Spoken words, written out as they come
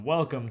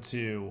Welcome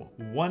to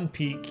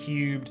 1P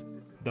Cubed,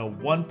 the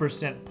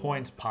 1%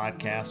 Points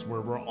podcast,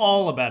 where we're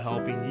all about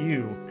helping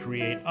you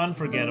create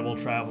unforgettable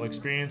travel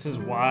experiences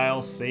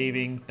while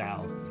saving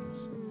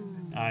thousands.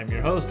 I'm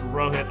your host,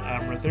 Rohit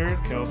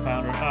Amrithur,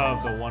 co-founder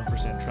of the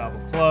 1% Travel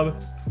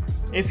Club.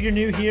 If you're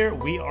new here,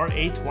 we are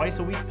a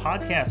twice-a-week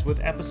podcast with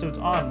episodes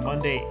on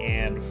Monday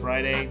and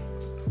Friday.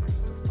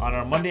 On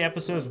our Monday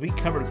episodes, we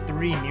covered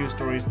 3 news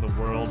stories in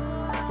the world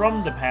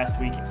from the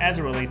past week as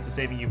it relates to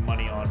saving you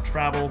money on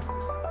travel.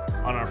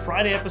 On our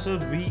Friday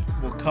episodes, we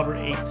will cover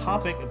a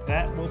topic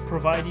that will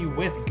provide you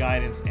with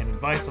guidance and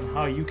advice on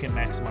how you can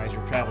maximize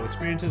your travel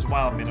experiences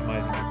while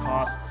minimizing your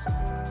costs.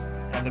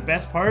 And the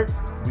best part,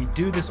 we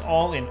do this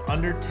all in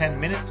under 10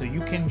 minutes so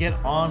you can get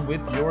on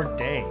with your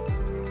day.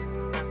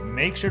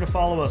 Make sure to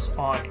follow us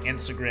on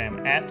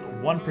Instagram at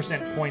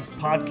 1% Points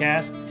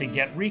Podcast to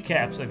get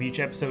recaps of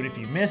each episode if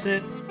you miss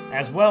it,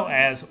 as well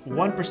as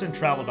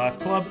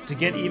 1%travel.club to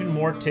get even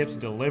more tips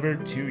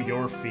delivered to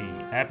your feed.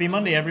 Happy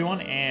Monday, everyone,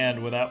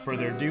 and without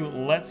further ado,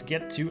 let's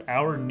get to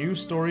our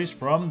news stories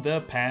from the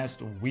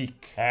past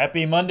week.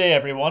 Happy Monday,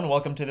 everyone.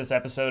 Welcome to this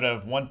episode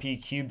of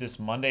 1P Cube. This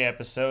Monday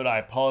episode, I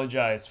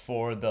apologize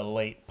for the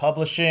late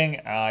publishing.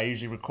 I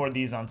usually record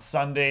these on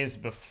Sundays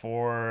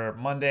before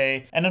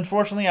Monday, and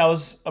unfortunately, I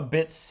was a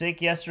bit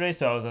sick yesterday,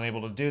 so I was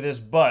unable to do this,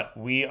 but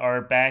we are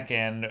back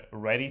and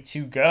ready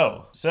to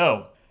go.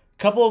 So,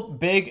 couple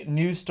big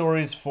news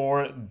stories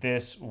for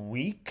this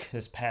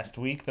past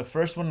week. The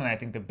first one, and I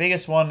think the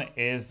biggest one,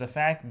 is the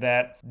fact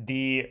that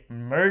the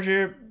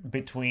merger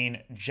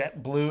between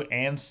JetBlue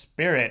and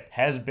Spirit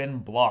has been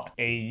blocked.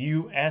 A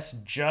U.S.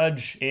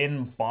 judge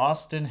in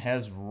Boston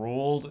has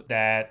ruled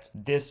that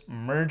this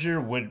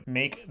merger would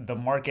make the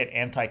market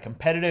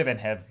anti-competitive and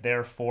have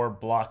therefore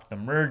blocked the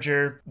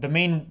merger. The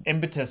main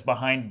impetus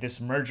behind this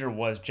merger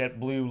was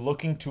JetBlue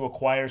looking to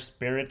acquire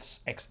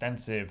Spirit's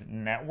extensive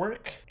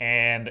network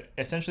and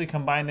essentially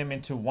combine them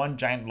into one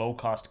giant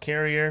low-cost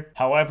carrier.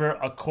 However,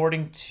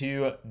 according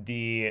to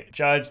the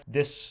judge,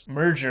 this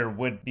merger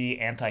would be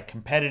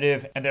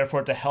anti-competitive and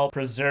therefore to help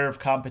preserve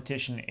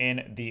competition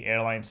in the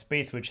airline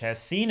space, which has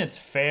seen its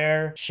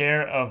fair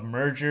share of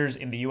mergers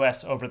in the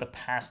US over the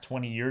past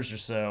 20 years or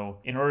so.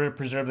 In order to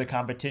preserve the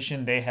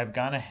competition, they have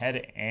gone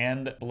ahead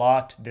and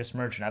blocked this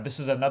merger. Now, this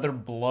is another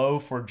blow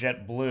for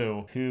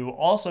JetBlue, who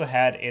also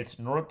had its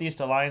Northeast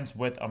Alliance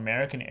with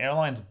American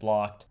Airlines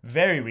blocked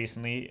very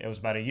recently. It was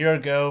about a year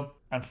ago.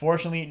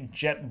 Unfortunately,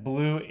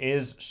 JetBlue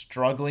is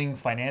struggling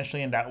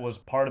financially, and that was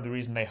part of the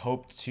reason they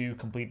hoped to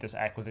complete this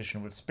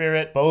acquisition with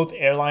Spirit. Both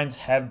airlines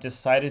have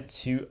decided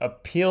to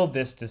appeal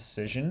this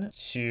decision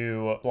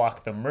to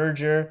block the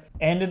merger.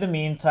 And in the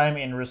meantime,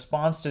 in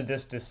response to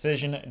this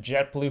decision,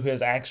 JetBlue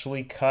has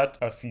actually cut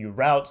a few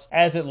routes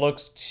as it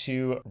looks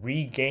to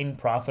regain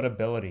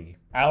profitability.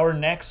 Our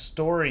next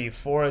story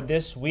for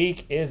this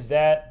week is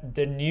that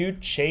the new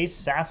Chase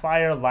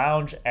Sapphire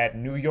Lounge at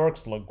New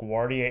York's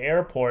LaGuardia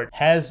Airport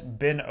has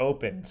been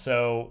opened.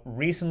 So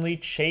recently,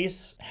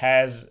 Chase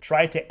has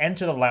tried to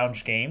enter the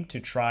lounge game to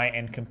try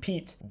and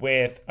compete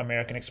with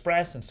American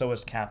Express, and so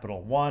has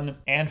Capital One.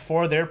 And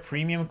for their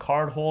premium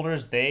card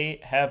holders,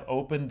 they have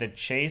opened the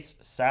Chase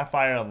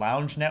Sapphire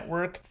Lounge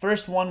network.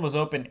 First one was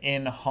opened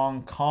in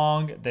Hong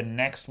Kong. The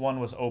next one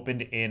was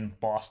opened in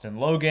Boston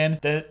Logan.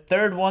 The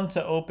third one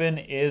to open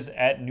is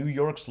at New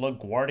York's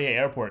LaGuardia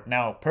Airport.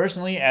 Now,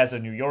 personally, as a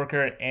New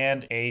Yorker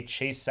and a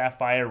Chase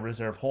Sapphire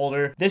Reserve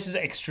holder, this is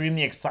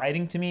extremely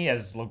exciting to me,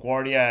 as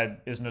LaGuardia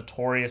is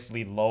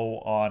notoriously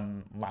low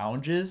on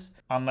lounges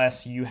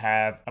unless you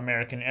have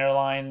American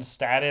Airlines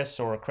status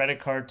or a credit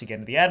card to get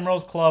into the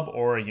Admirals Club,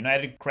 or a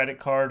United credit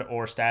card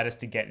or status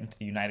to get into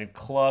the United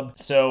Club.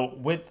 So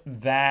with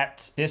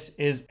that, this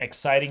is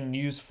exciting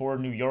news for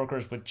New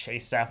Yorkers with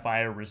Chase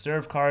Sapphire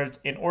Reserve cards.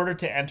 In order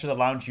to enter the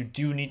lounge, you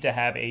do need to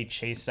have a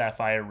Chase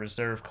Sapphire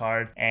Reserve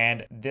card,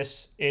 and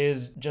this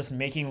is just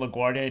making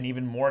LaGuardia an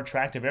even more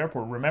attractive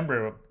airport.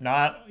 Remember,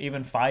 not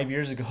even 5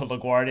 years ago,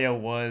 LaGuardia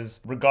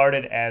was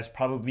regarded as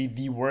probably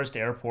the worst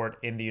airport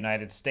in the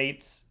United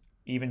States.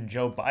 Even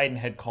Joe Biden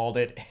had called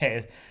it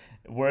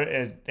we're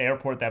an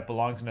airport that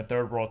belongs in a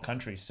third world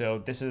country. So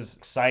this is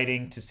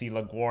exciting to see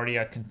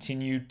LaGuardia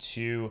continue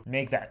to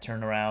make that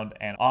turnaround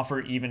and offer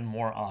even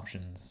more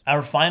options.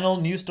 Our final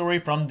news story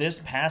from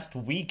this past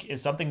week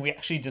is something we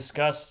actually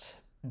discussed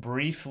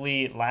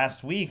briefly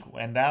last week,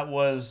 and that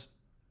was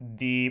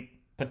the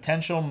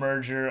potential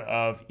merger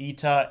of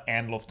ITA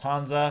and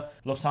Lufthansa.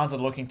 Lufthansa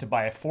looking to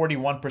buy a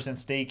 41%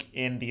 stake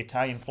in the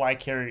Italian fly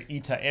carrier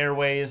ITA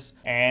Airways.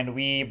 And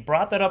we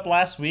brought that up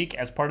last week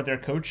as part of their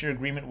codeshare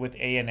agreement with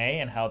ANA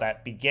and how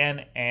that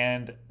began.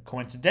 And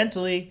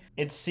coincidentally,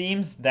 it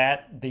seems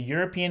that the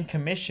European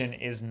Commission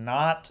is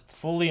not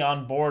fully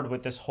on board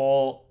with this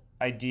whole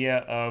idea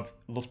of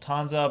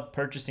Lufthansa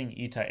purchasing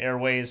ITA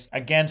Airways.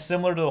 Again,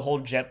 similar to the whole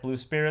JetBlue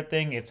Spirit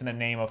thing, it's in the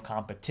name of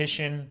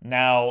competition.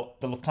 Now,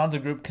 the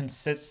Lufthansa group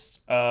consists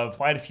of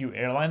quite a few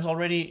airlines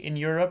already in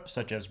Europe,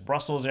 such as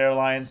Brussels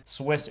Airlines,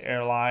 Swiss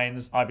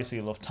Airlines, obviously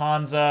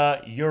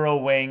Lufthansa,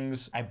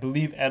 Eurowings, I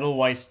believe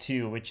Edelweiss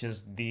too, which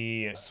is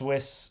the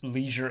Swiss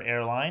leisure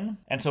airline.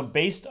 And so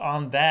based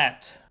on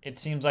that, it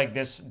seems like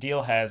this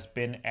deal has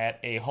been at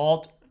a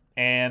halt,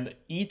 and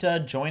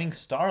ITA joining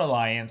Star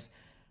Alliance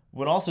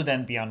would also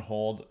then be on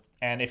hold.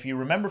 And if you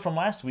remember from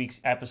last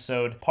week's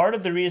episode, part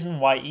of the reason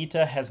why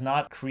ITA has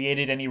not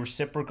created any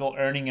reciprocal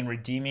earning and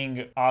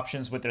redeeming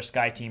options with their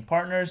SkyTeam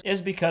partners is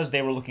because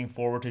they were looking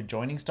forward to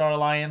joining Star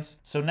Alliance.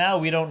 So now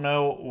we don't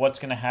know what's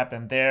going to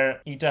happen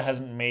there. ITA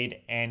hasn't made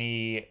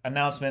any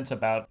announcements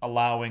about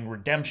allowing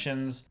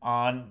redemptions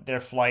on their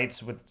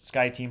flights with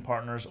SkyTeam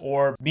partners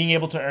or being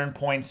able to earn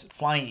points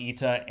flying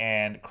ITA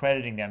and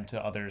crediting them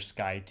to other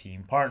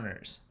SkyTeam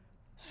partners.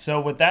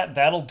 So with that,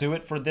 that'll do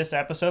it for this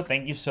episode.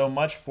 Thank you so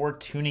much for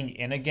tuning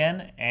in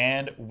again,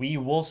 and we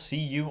will see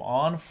you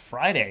on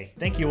Friday.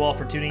 Thank you all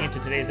for tuning into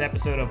today's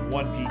episode of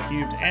 1P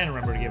Cubed, and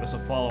remember to give us a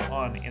follow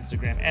on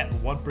Instagram at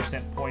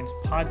 1% Points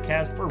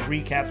Podcast for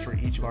recaps for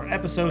each of our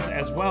episodes,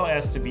 as well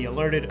as to be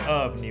alerted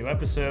of new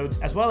episodes,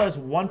 as well as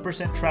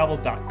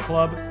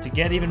 1%travel.club to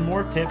get even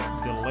more tips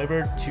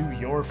delivered to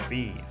your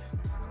feed.